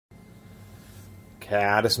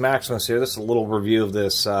Catus Maximus here. This is a little review of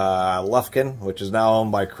this Lufkin, which is now owned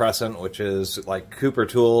by Crescent, which is like Cooper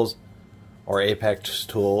Tools or Apex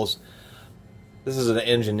Tools. This is an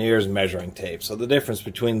engineer's measuring tape. So the difference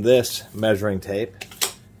between this measuring tape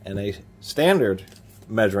and a standard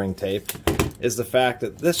measuring tape is the fact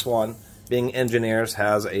that this one, being engineers,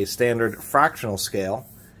 has a standard fractional scale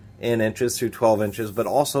in inches through 12 inches, but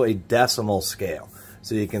also a decimal scale.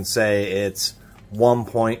 So you can say it's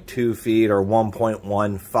 1.2 feet or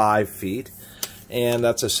 1.15 feet, and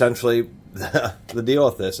that's essentially the deal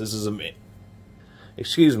with this. This is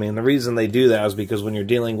excuse me, and the reason they do that is because when you're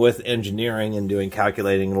dealing with engineering and doing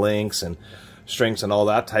calculating links and strengths and all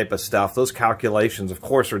that type of stuff, those calculations, of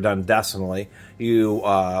course, are done decimally. You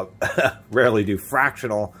rarely do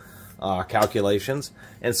fractional calculations,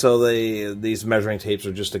 and so these measuring tapes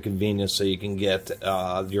are just a convenience so you can get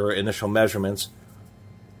your initial measurements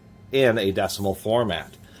in a decimal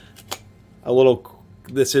format.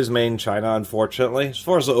 This is made in China, unfortunately. As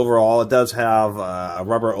far as the overall, it does have a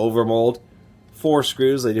rubber overmold, 4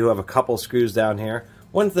 screws. They do have a couple screws down here.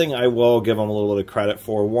 One thing I will give them a little bit of credit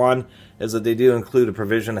for, one, is that they do include a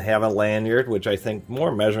provision to have a lanyard, which I think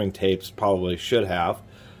more measuring tapes probably should have.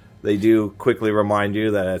 They do quickly remind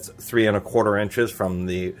you that it's 3 1/4 inches from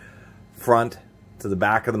the front to the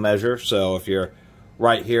back of the measure. So if you're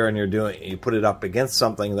right here and you put it up against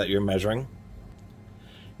something that you're measuring,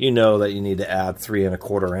 you know that you need to add 3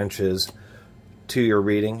 1/4 inches to your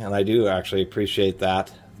reading, and I do actually appreciate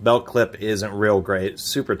that. Belt clip isn't real great.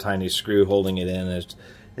 Super tiny screw holding it in.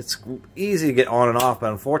 It's easy to get on and off, but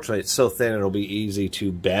unfortunately it's so thin it'll be easy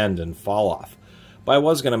to bend and fall off. But I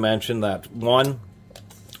was going to mention that, one,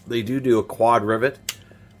 they do a quad rivet.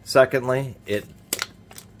 Secondly, it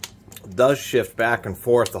does shift back and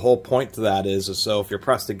forth. The whole point to that is so if you're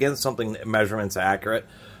pressed against something, the measurement's accurate,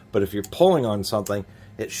 but if you're pulling on something,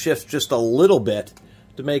 it shifts just a little bit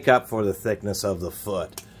to make up for the thickness of the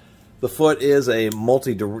foot. The foot is they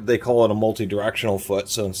call it a multi-directional foot,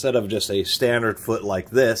 so instead of just a standard foot like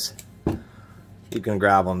this, you can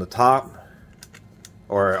grab on the top,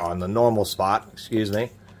 or on the normal spot, excuse me,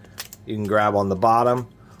 you can grab on the bottom,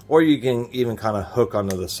 or you can even kind of hook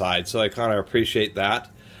onto the side, so I kind of appreciate that.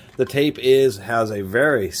 The tape has a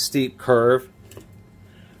very steep curve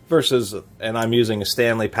versus, and I'm using a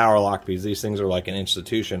Stanley Power Lock because these things are like an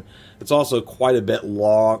institution. It's also quite a bit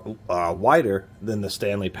wider than the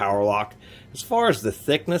Stanley Power Lock. As far as the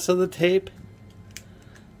thickness of the tape,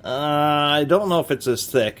 I don't know if it's as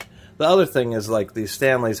thick. The other thing is, like, these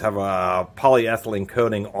Stanleys have a polyethylene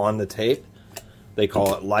coating on the tape. They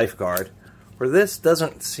call it Lifeguard. Where this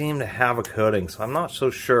doesn't seem to have a coating, so I'm not so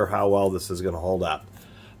sure how well this is going to hold up.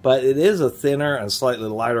 But it is a thinner and slightly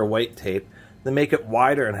lighter weight tape. They make it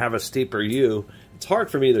wider and have a steeper U. It's hard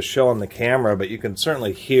for me to show on the camera, but you can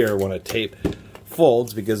certainly hear when a tape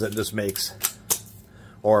folds because it just makes,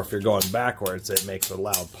 or if you're going backwards, it makes a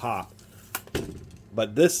loud pop.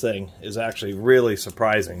 But this thing is actually really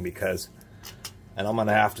surprising because, and I'm going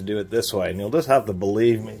to have to do it this way, and you'll just have to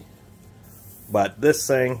believe me, but this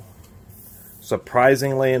thing,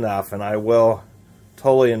 surprisingly enough, and I will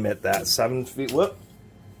totally admit that, 7 feet, whoop,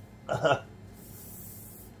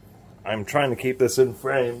 I'm trying to keep this in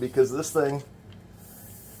frame because this thing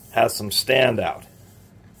has some standout.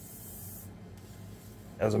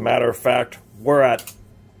 As a matter of fact,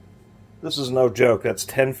 this is no joke, that's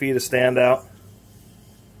 10 feet of standout.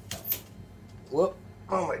 Whoop,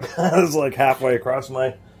 oh my god, it's like halfway across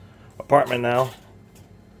my apartment now.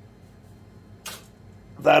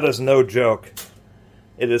 That is no joke.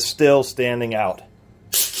 It is still standing out.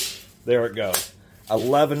 There it goes.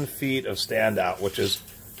 11 feet of standout, which is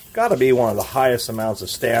got to be one of the highest amounts of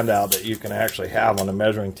standout that you can actually have on a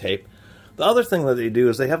measuring tape. The other thing that they do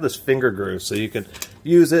is they have this finger groove, so you can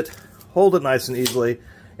use it, hold it nice and easily,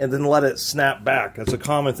 and then let it snap back. That's a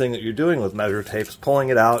common thing that you're doing with measure tapes, pulling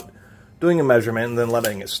it out, doing a measurement, and then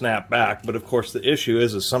letting it snap back. But of course the issue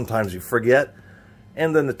is sometimes you forget,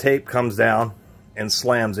 and then the tape comes down and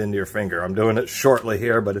slams into your finger. I'm doing it shortly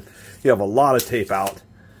here, but if you have a lot of tape out,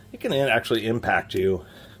 it can actually impact you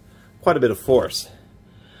quite a bit of force.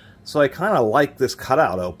 So I kind of like this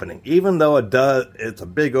cutout opening. Even though it's a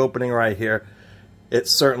big opening right here, it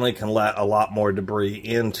certainly can let a lot more debris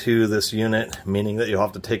into this unit, meaning that you'll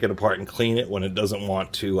have to take it apart and clean it when it doesn't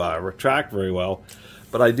want to retract very well.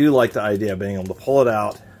 But I do like the idea of being able to pull it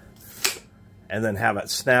out and then have it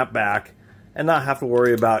snap back and not have to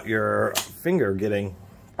worry about your finger getting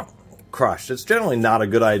crushed. It's generally not a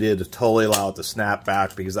good idea to totally allow it to snap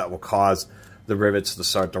back because that will cause the rivets to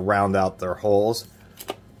start to round out their holes.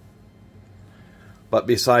 But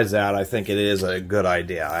besides that, I think it is a good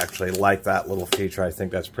idea. I actually like that little feature. I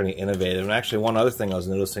think that's pretty innovative. And actually, one other thing I was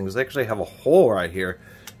noticing is they actually have a hole right here,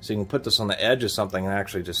 so you can put this on the edge of something and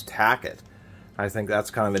actually just tack it. I think that's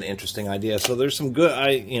kind of an interesting idea. So there's some good,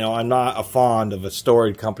 I'm not a fond of a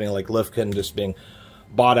storied company like Lufkin just being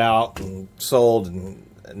bought out and sold, and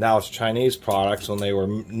now it's Chinese products when they were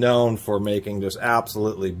known for making just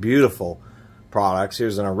absolutely beautiful products.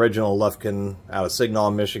 Here's an original Lufkin out of Signal,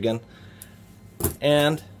 Michigan.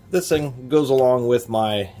 And this thing goes along with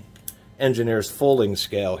my engineer's folding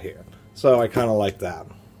scale here. So I kind of like that.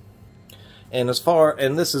 And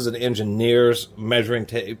this is an engineer's measuring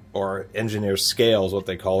tape, or engineer's scale is what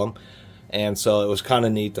they call them. And so it was kind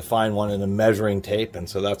of neat to find one in a measuring tape, and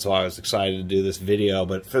so that's why I was excited to do this video.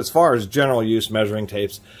 But as far as general use measuring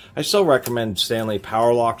tapes, I still recommend Stanley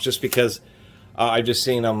Power Locks, just because I've just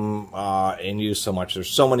seen them in use so much. There's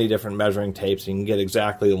so many different measuring tapes, you can get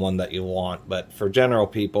exactly the one that you want. But for general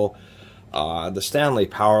people, the Stanley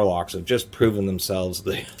Power Locks have just proven themselves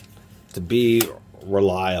to be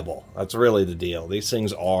reliable. That's really the deal. These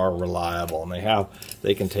things are reliable, and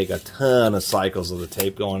they can take a ton of cycles of the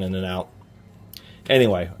tape going in and out.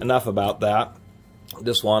 Anyway, enough about that.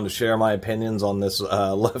 Just wanted to share my opinions on this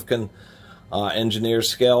Lufkin engineer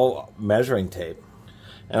scale measuring tape.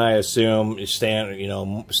 And I assume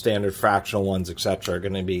standard fractional ones, etc., are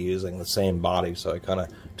going to be using the same body, so I kind of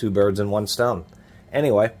two birds in one stone.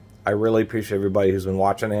 Anyway, I really appreciate everybody who's been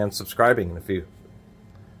watching and subscribing. And if you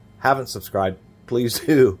haven't subscribed, please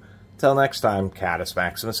do. Till next time, Catus,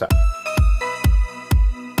 Maximus out.